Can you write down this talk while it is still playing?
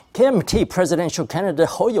KMT presidential candidate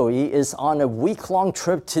Hou You-yi is on a week-long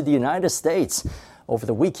trip to the United States. Over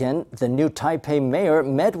the weekend, the new Taipei mayor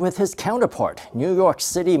met with his counterpart, New York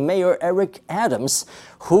City Mayor Eric Adams,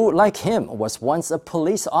 who, like him, was once a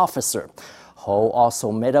police officer. Hou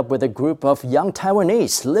also met up with a group of young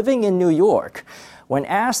Taiwanese living in New York. When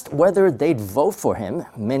asked whether they'd vote for him,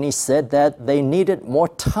 many said that they needed more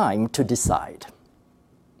time to decide.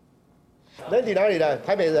 人你哪里的？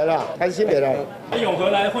台北人啊，还是新北人？永和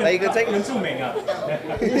来混，哪一个这原住民啊？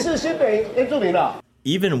你是新北原住民的。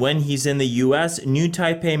 Even when he's in the U.S., New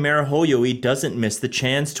Taipei Mayor Hou You-yi doesn't miss the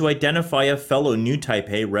chance to identify a fellow New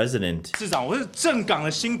Taipei resident. 市长，我是正港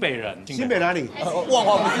的新北人。新北哪里？万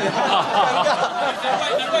华不是。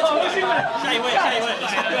下一位。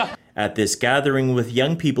 At this gathering with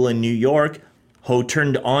young people in New York, Hou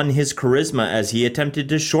turned on his charisma as he attempted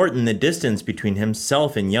to shorten the distance between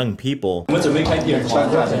himself and young people. 我们准备开第二期，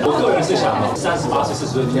我个人是想38岁、40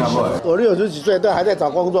岁听不懂。我60几岁都还在找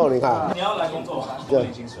工作，你看。你要来工作，不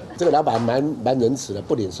领薪水。这个老板蛮仁慈的，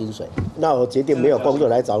不领薪水。那我决定没有工作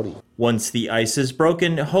来找你。 Once the ice is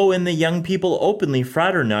broken, Hou and the young people openly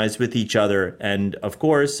fraternized with each other and, of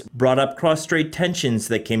course, brought up cross-strait tensions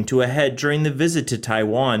that came to a head during the visit to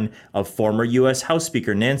Taiwan of former U.S. House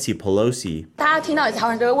Speaker Nancy Pelosi.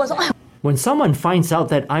 When someone finds out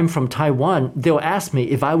that I'm from Taiwan, they'll ask me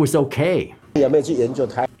if I was okay. 有没有去研究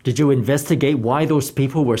台？ Did you investigate why those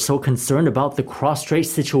people were so concerned about the cross-strait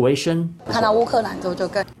situation? 看到乌克兰之后就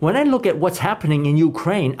更。 When I look at what's happening in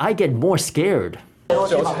Ukraine, I get more scared.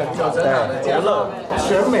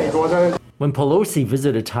 When Pelosi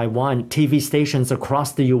visited Taiwan, TV stations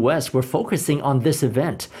across the U.S. were focusing on this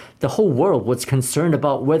event. The whole world was concerned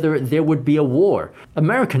about whether there would be a war.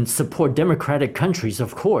 Americans support democratic countries,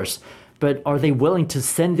 of course, but are they willing to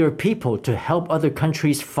send their people to help other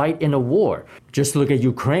countries fight in a war? Just look at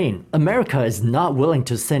Ukraine. America is not willing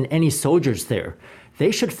to send any soldiers there.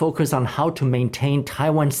 They should focus on how to maintain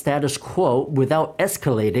Taiwan's status quo without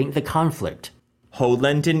escalating the conflict. Hou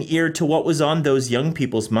lent an ear to what was on those young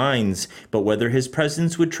people's minds, but whether his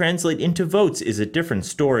presence would translate into votes is a different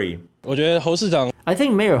story. I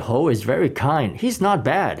think Mayor Hou is very kind. He's not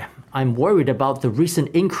bad. I'm worried about the recent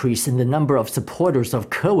increase in the number of supporters of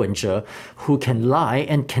Ke Wen-je who can lie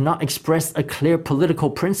and cannot express a clear political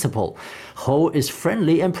principle. Hou is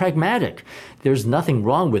friendly and pragmatic. There's nothing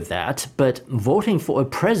wrong with that, but voting for a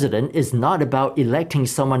president is not about electing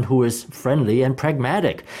someone who is friendly and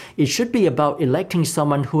pragmatic. It should be about electing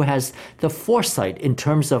someone who has the foresight in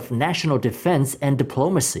terms of national defense and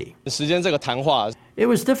diplomacy. It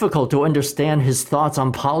was difficult to understand his thoughts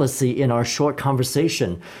on policy in our short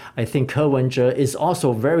conversation. I think Ke Wen-je is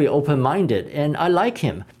also very open-minded, and I like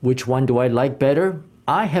him. Which one do I like better?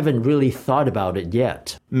 I haven't really thought about it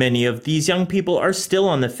yet. Many of these young people are still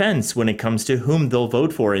on the fence when it comes to whom they'll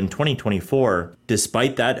vote for in 2024.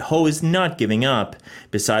 Despite that, Hou is not giving up.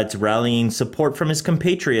 Besides rallying support from his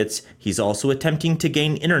compatriots, he's also attempting to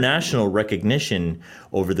gain international recognition.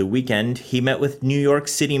 Over the weekend, he met with New York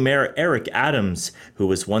City Mayor Eric Adams, who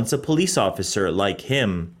was once a police officer like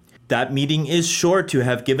him. That meeting is sure to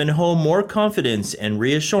have given Hou more confidence and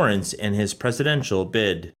reassurance in his presidential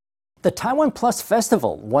bid. The Taiwan Plus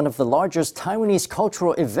Festival, one of the largest Taiwanese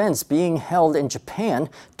cultural events being held in Japan,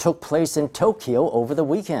 took place in Tokyo over the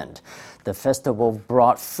weekend. The festival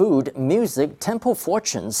brought food, music, temple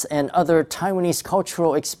fortunes, and other Taiwanese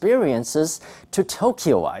cultural experiences to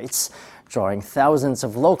Tokyoites, drawing thousands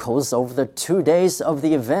of locals over the 2 days of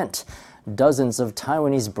the event. Dozens of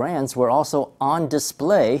Taiwanese brands were also on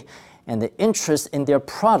display, and the interest in their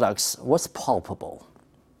products was palpable.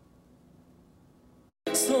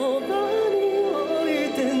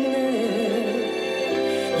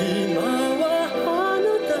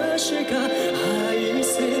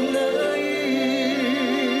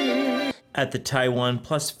 At the Taiwan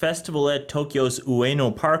Plus Festival at Tokyo's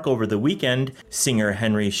Ueno Park over the weekend, singer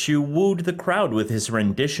Henry Xu wooed the crowd with his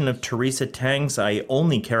rendition of Teresa Tang's I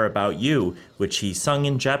Only Care About You, which he sung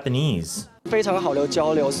in Japanese. It's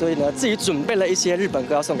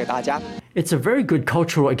a very good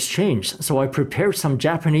cultural exchange, so I prepared some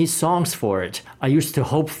Japanese songs for it. I used to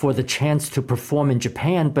hope for the chance to perform in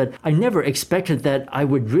Japan, but I never expected that I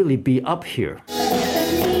would really be up here.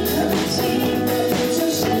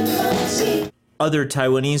 Other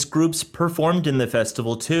Taiwanese groups performed in the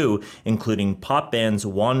festival too, including pop bands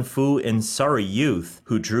Wanfu and Sorry Youth,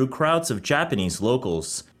 who drew crowds of Japanese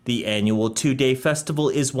locals. The The annual 2-day festival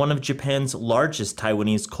is one of Japan's largest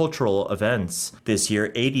Taiwanese cultural events. This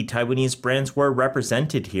year, 80 Taiwanese brands were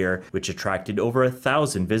represented here, which attracted over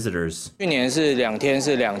 1,000 visitors.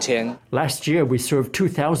 Last year, we served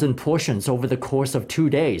 2,000 portions over the course of 2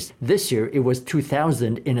 days. This year, it was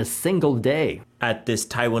 2,000 in a single day. At this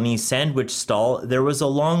Taiwanese sandwich stall, there was a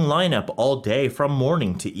long lineup all day from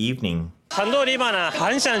morning to evening.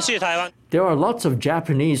 There are lots of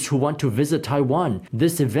Japanese who want to visit Taiwan.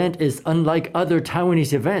 This event is unlike other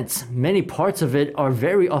Taiwanese events. Many parts of it are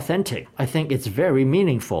very authentic. I think it's very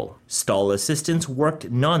meaningful. Stall assistants worked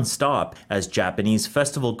non-stop as Japanese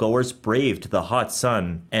festival goers braved the hot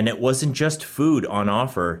sun. And it wasn't just food on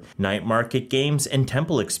offer. Night market games and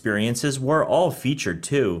temple experiences were all featured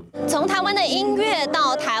too.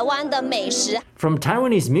 From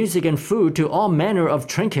Taiwanese music and food to all manner of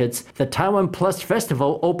trinkets, the Taiwan Plus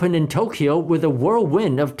Festival opened in Tokyo with a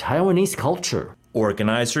whirlwind of Taiwanese culture.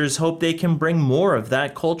 Organizers hope they can bring more of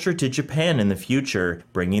that culture to Japan in the future,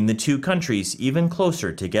 bringing the two countries even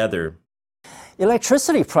closer together.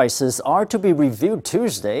 Electricity prices are to be reviewed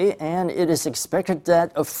Tuesday, and it is expected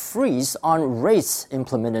that a freeze on rates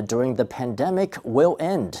implemented during the pandemic will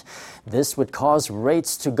end. This would cause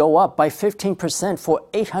rates to go up by 15% for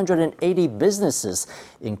 880 businesses,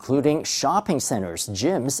 including shopping centers,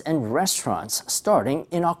 gyms, and restaurants, starting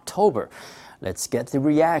in October. Let's get the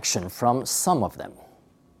reaction from some of them.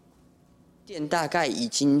 电大概已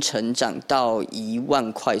经成长到1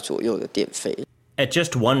万块左右的电费。 At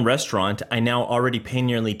just one restaurant, I now already pay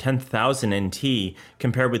nearly 10,000 NT.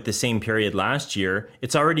 Compared with the same period last year,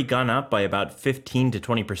 it's already gone up by about 15 to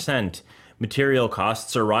 20%. Material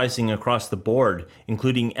costs are rising across the board,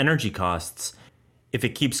 including energy costs. If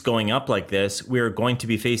it keeps going up like this, we are going to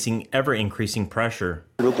be facing ever-increasing pressure.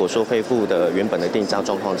 如果说恢复的原本的电价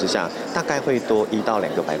状况之下，大概会多1到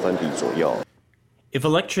2个百分比左右。 If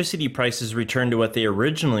electricity prices return to what they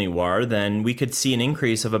originally were, then we could see an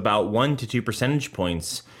increase of about 1 to 2 percentage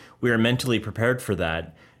points. We are mentally prepared for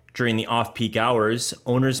that. During the off-peak hours,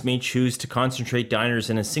 owners may choose to concentrate diners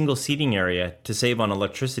in a single seating area to save on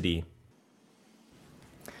electricity.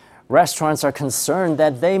 Restaurants are concerned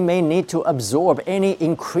that they may need to absorb any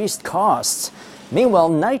increased costs. Meanwhile,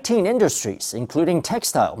 19 industries, including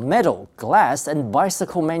textile, metal, glass, and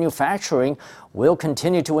bicycle manufacturing, will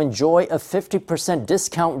continue to enjoy a 50%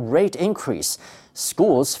 discount rate increase.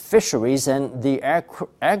 Schools, fisheries, and the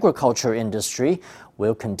agriculture industry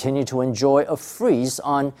will continue to enjoy a freeze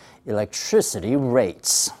on electricity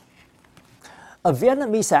rates. A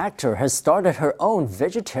Vietnamese actor has started her own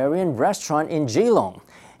vegetarian restaurant in Geelong.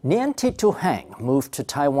 Nguyen Thi Tu Hang moved to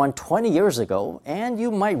Taiwan 20 years ago, and you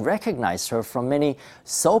might recognize her from many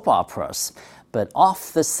soap operas. But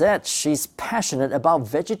off the set, she's passionate about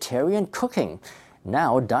vegetarian cooking.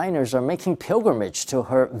 Now, diners are making pilgrimage to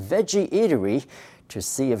her veggie eatery to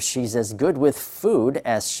see if she's as good with food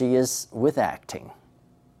as she is with acting.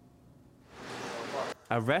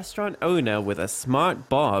 A restaurant owner with a smart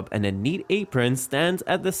bob and a neat apron stands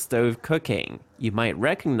at the stove cooking. You might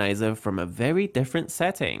recognize her from a very different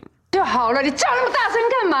setting. 就好了，你叫那么大声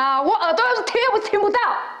干嘛？我耳朵要是贴，我听不到。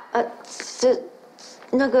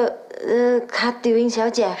卡迪琳小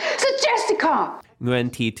姐是 Jessica。 Nguyen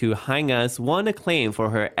Thi Tu Hang won acclaim for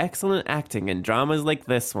her excellent acting in dramas like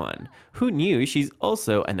this one. Who knew she's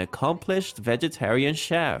also an accomplished vegetarian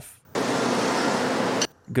chef?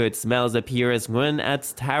 Good smells appear as Nguyen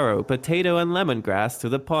adds taro, potato, and lemongrass to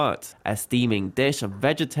the pot. A steaming dish of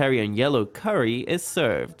vegetarian yellow curry is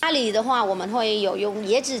served.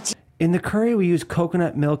 In the curry, we use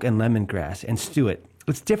coconut milk and lemongrass and stew it.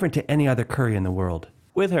 It's different to any other curry in the world.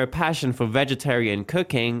 With her passion for vegetarian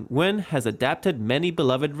cooking, Nguyen has adapted many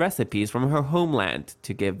beloved recipes from her homeland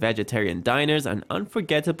to give vegetarian diners an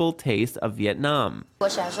unforgettable taste of Vietnam.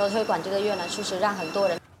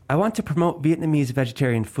 I want to promote Vietnamese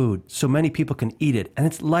vegetarian food so many people can eat it, and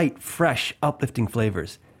it's light, fresh, uplifting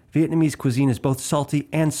flavors. Vietnamese cuisine is both salty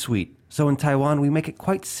and sweet, so in Taiwan we make it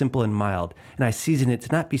quite simple and mild, and I season it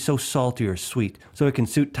to not be so salty or sweet, so it can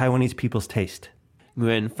suit Taiwanese people's taste.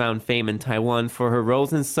 Nguyen found fame in Taiwan for her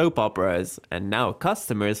roles in soap operas, and now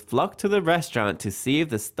customers flock to the restaurant to see if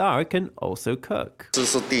the star can also cook.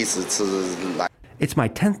 It's my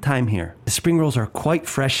 10th time here. The spring rolls are quite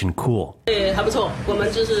fresh and cool. It's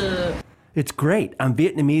great. I'm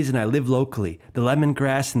Vietnamese and I live locally. The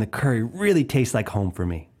lemongrass and the curry really taste like home for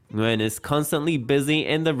me. Nguyen is constantly busy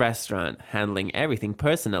in the restaurant, handling everything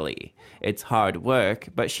personally. It's hard work,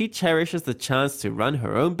 but she cherishes the chance to run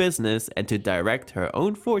her own business and to direct her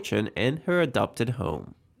own fortune in her adopted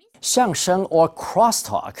home. 相声 or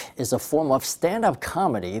crosstalk is a form of stand-up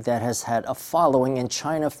comedy that has had a following in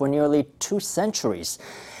China for nearly 2 centuries.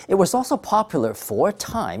 It was also popular for a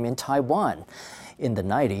time in Taiwan. In the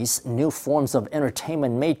 90s, new forms of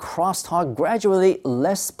entertainment made crosstalk gradually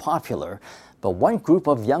less popular, but one group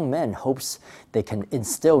of young men hopes they can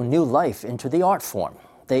instill new life into the art form.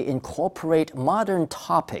 They incorporate modern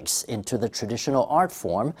topics into the traditional art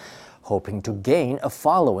form, hoping to gain a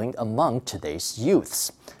following among today's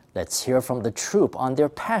youths. Let's hear from the troupe on their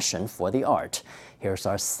passion for the art. Here's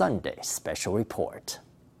our Sunday special report.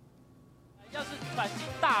 要是反击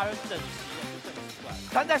大而整齐，就更奇怪。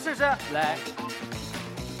咱再试试，来。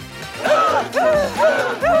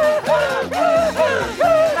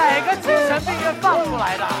哪个精神病院放出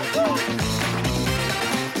来的？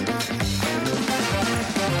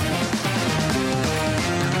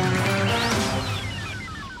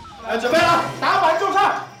来，准备了，打板就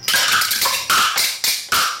唱。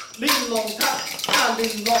玲珑塔，塔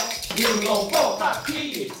玲珑，玲珑宝塔第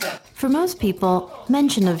一层。 For most people,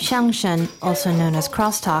 mention of xiangshen, also known as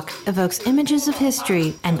crosstalk, evokes images of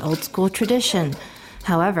history and old-school tradition.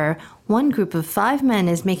 However, one group of 5 men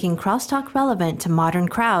is making crosstalk relevant to modern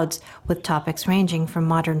crowds, with topics ranging from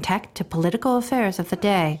modern tech to political affairs of the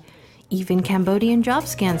day. Even Cambodian job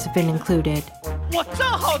scans have been included. 我正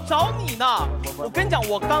好找你呢！我跟你讲，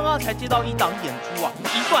我刚刚才接到一档演出啊，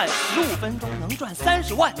一段15分钟能赚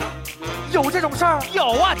30万，有这种事儿？有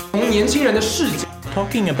啊！从年轻人的视角。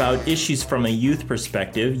 Talking about issues from a youth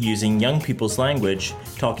perspective, using young people's language,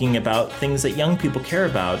 talking about things that young people care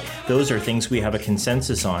about, those are things we have a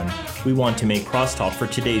consensus on. We want to make crosstalk for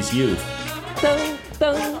today's youth. 等一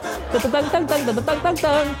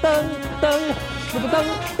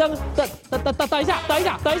下，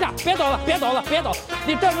别走，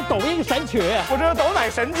你这是抖音神曲，我这是抖奶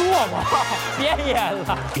神猪好不好？别演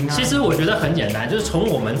了。其实我觉得很简单，就是从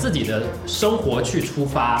我们自己的生活去出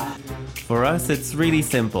发。 For us, it's really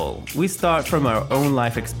simple. We start from our own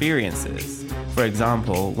life experiences. For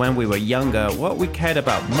example, when we were younger, what we cared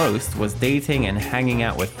about most was dating and hanging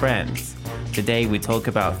out with friends. Today, we talk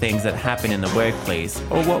about things that happen in the workplace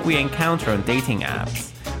or what we encounter on dating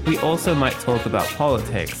apps. We also might talk about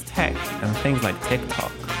politics, tech, and things like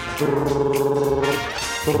TikTok.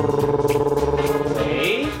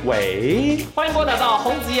 喂，欢迎拨打到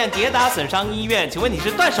洪子燕跌打损伤医院，请问你是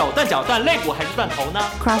断手、断脚、断肋骨还是断头呢？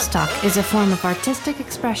 Crosstalk is a form of artistic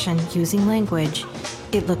expression using language.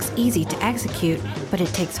 It looks easy to execute, but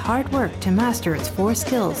it takes hard work to master its 4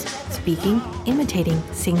 skills: speaking, imitating,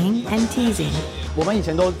 singing, and teasing. 我们以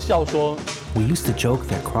前都笑说 We used to joke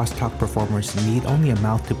that crosstalk performers need only a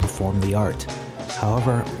mouth to perform the art.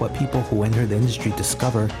 However, what people who enter the industry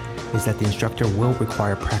discover is that the instructor will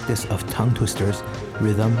require practice of tongue twisters,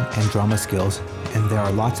 rhythm, and drama skills, and there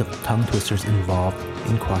are lots of tongue twisters involved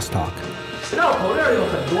in crosstalk. 绕口令有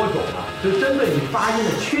很多种啊，就针对你发音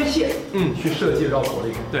的缺陷，去设计绕口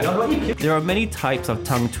令。对，比方说一平。 There are many types of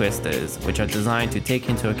tongue twisters, which are designed to take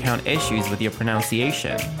into account issues with your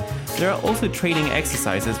pronunciation. There are also training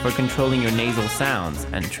exercises for controlling your nasal sounds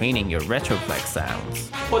and training your retroflex sounds.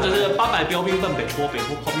 或者是800标兵奔北坡，北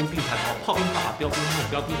坡炮兵并排跑，炮兵打标兵后，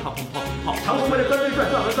标兵炮兵炮兵炮。长龙为了转对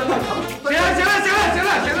转，转完转太长。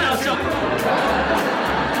行了。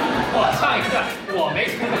我唱一段，我没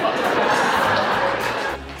听过。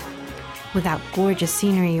 Without gorgeous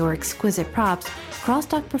scenery or exquisite props,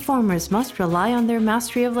 crosstalk performers must rely on their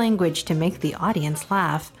mastery of language to make the audience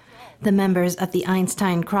laugh. The members of the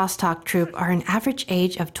Einstein crosstalk troupe are an average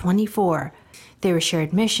age of 24. Their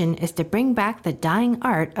shared mission is to bring back the dying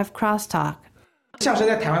art of crosstalk. 相声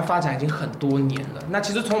在台湾发展已经很多年了，那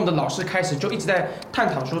其实从我们的老师开始就一直在探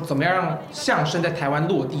讨说怎么样让相声在台湾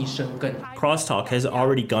落地生根。Crosstalk has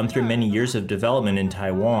already gone through many years of development in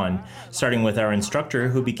Taiwan, starting with our instructor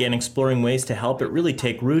who began exploring ways to help it really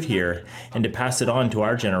take root here and to pass it on to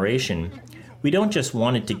our generation. We don't just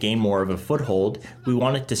want it to gain more of a foothold, we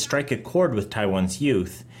want it to strike a chord with Taiwan's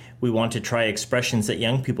youth. We want to try expressions that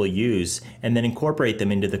young people use and then incorporate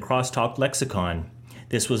them into the crosstalk lexicon.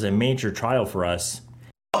 This was a major trial for us.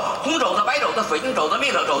 红肘子、白肘子、水晶肘子、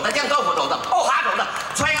蜜肘子、酱豆腐肘子、后哈肘子、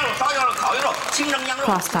川羊肉、烧羊肉、烤羊肉、清蒸羊肉。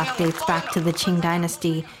 Crosstalk dates back to the Qing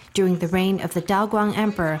dynasty during the reign of the Daoguang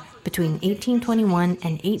Emperor between 1821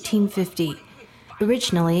 and 1850.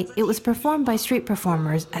 Originally, it was performed by street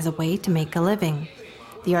performers as a way to make a living.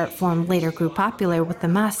 The art form later grew popular with the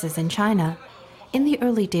masses in China. In the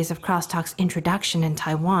early days of crosstalk's introduction in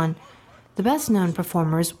Taiwan, the best-known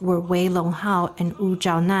performers were Wei Longhao and Wu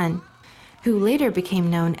Zhaonan, who later became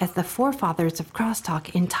known as the forefathers of crosstalk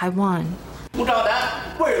in Taiwan.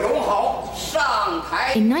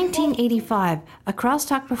 In 1985, a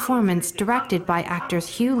crosstalk performance directed by actors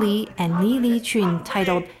Hugh Lee and Li Li-chun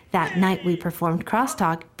titled That Night We Performed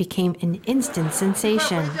Crosstalk became an instant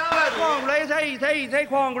sensation. In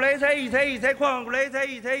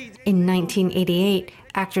 1988,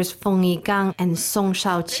 actors Feng Yigang and Song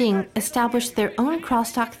Shaoqing established their own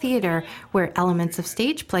crosstalk theater where elements of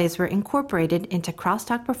stage plays were incorporated into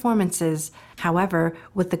crosstalk performances. However,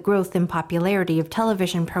 with the growth in popularity of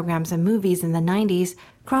television programs and movies in the 90s,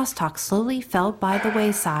 crosstalk slowly fell by the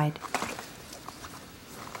wayside.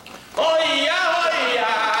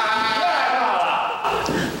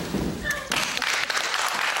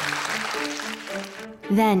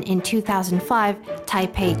 Then, in 2005,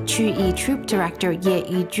 Taipei Chuyi Troupe director Ye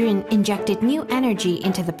Yijun injected new energy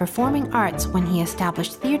into the performing arts when he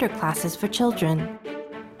established theater classes for children.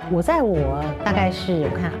 我在我大概是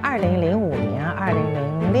我看2005年、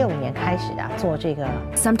2006年开始做这个。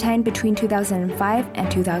Sometime between 2005 and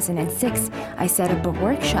 2006, I set up a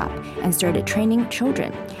workshop and started training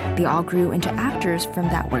children. They all grew into actors from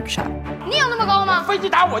that workshop. 你有那么高吗？飞机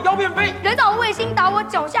打我腰变飞，人造卫星打我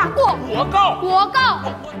脚下过。我高，我高。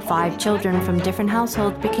 5 children from different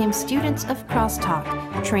households became students of crosstalk,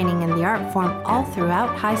 training in the art form all throughout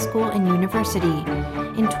high school and university.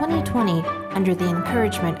 In 2020, under the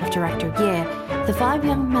encouragement of director Ye, the 5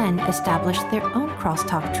 young men established their own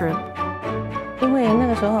crosstalk troupe. 因为那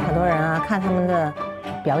个时候很多人看他们的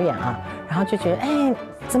表演然后就觉得哎，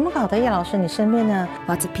怎么搞的叶老师你身边的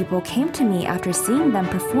Lots of people came to me after seeing them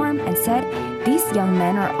perform and said, "These young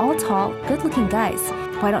men are all tall, good-looking guys.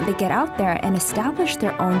 Why don't they get out there and establish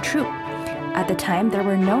their own troupe?" At the time, there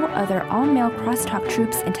were no other all-male crosstalk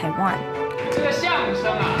troupes in Taiwan. 这个相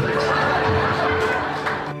声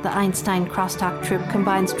The Einstein Crosstalk Troupe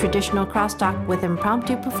combines traditional crosstalk with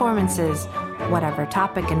impromptu performances. Whatever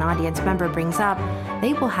topic an audience member brings up,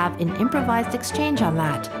 they will have an improvised exchange on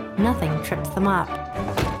that. Nothing trips them up.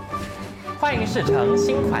 欢迎试乘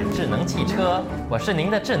新款智能汽车，我是您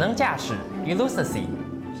的智能驾驶 Elucity。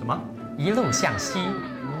什么？一路向西。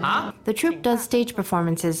The troupe does stage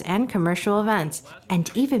performances and commercial events,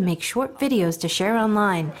 and even makes short videos to share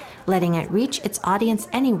online, letting it reach its audience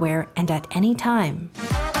anywhere and at any time.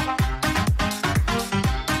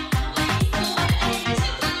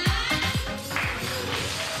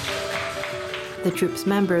 The troupe's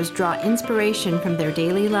members draw inspiration from their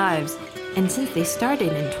daily lives, and since they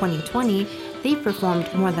started in 2020, they've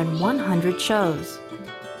performed more than 100 shows.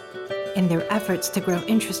 In their efforts to grow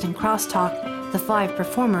interest in crosstalk, the 5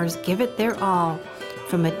 performers give it their all,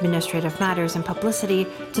 from administrative matters and publicity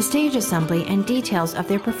to stage assembly and details of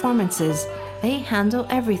their performances. They handle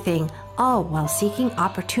everything, all while seeking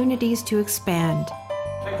opportunities to expand.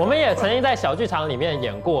 我们也曾经在小剧场里面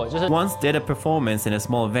演过，就是 Once did a performance in a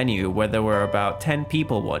small venue where there were about 10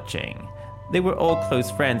 people watching. They were all close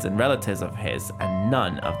friends and relatives of his, and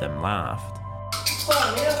none of them laughed.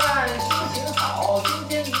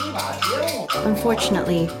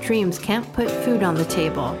 Unfortunately, dreams can't put food on the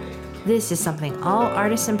table. This is something all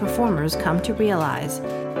artists and performers come to realize.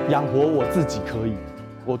 养活我自己可以，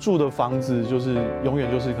我住的房子就是永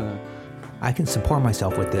远就是可能。I can support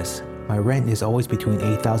myself with this. My rent is always between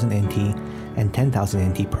 8,000 NT and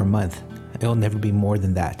 10,000 NT per month. It'll never be more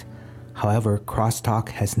than that. However, crosstalk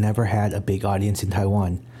has never had a big audience in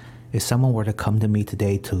Taiwan. If someone were to come to me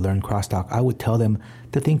today to learn crosstalk, I would tell them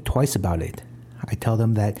to think twice about it. I tell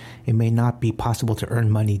them that it may not be possible to earn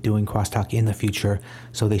money doing crosstalk in the future,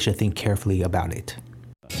 so they should think carefully about it. "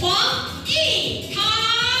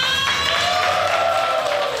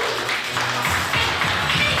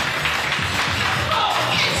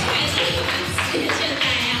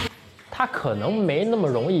他可能没那么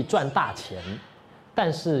容易赚大钱，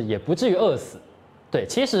但是也不至于饿死。对，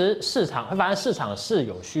其实反正市场是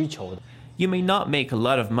有需求的。You may not make a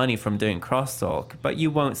lot of money from doing crosstalk, but you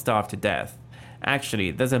won't starve to death.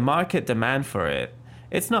 Actually, there's a market demand for it.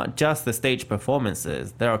 It's not just the stage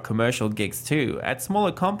performances, there are commercial gigs too, at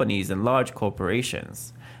smaller companies and large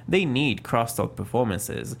corporations. They need crosstalk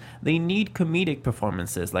performances. They need comedic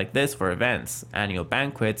performances like this for events, annual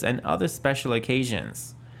banquets, and other special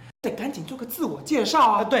occasions. 得赶紧做个自我介绍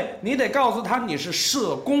啊！对你得告诉他你是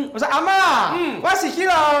社工。我说阿妈，我是迄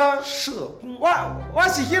个社工，我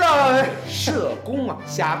是迄个社工啊，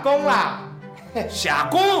社工啦，社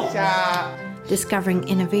工。Discovering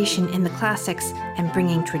innovation in the classics and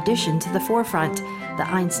bringing tradition to the forefront, the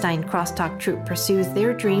Einstein Crosstalk Troupe pursues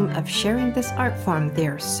their dream of sharing this art form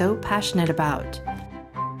they're so passionate about.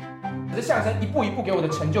 这相声一步一步给我的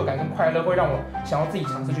成就感跟快乐，会让我想要自己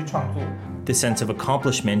尝试去创作。The sense of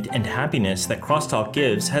accomplishment and happiness that crosstalk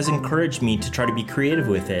gives has encouraged me to try to be creative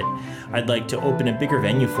with it. I'd like to open a bigger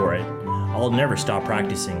venue for it. I'll never stop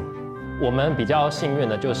practicing. 我们比较幸运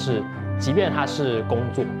的就是，即便它是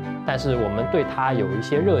工作，但是我们对它有一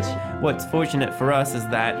些热情。What's fortunate for us is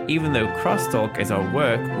that even though crosstalk is our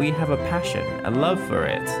work, we have a passion, a love for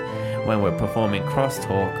it. When we're performing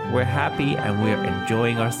crosstalk, we're happy and we're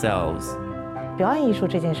enjoying ourselves. 表演艺术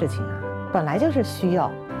这件事情啊，本来就是需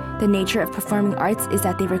要。The nature of performing arts is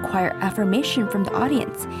that they require affirmation from the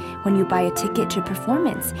audience. When you buy a ticket to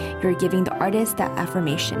performance, you're giving the artist that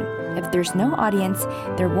affirmation. If there's no audience,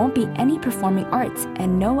 there won't be any performing arts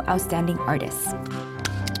and no outstanding artists.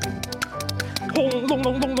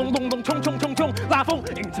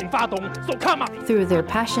 Through their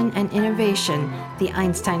passion and innovation, the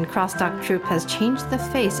Einstein Crosstalk troupe has changed the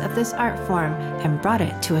face of this art form and brought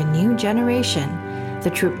it to a new generation. The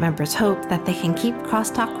troupe members hope that they can keep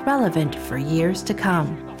crosstalk relevant for years to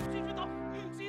come.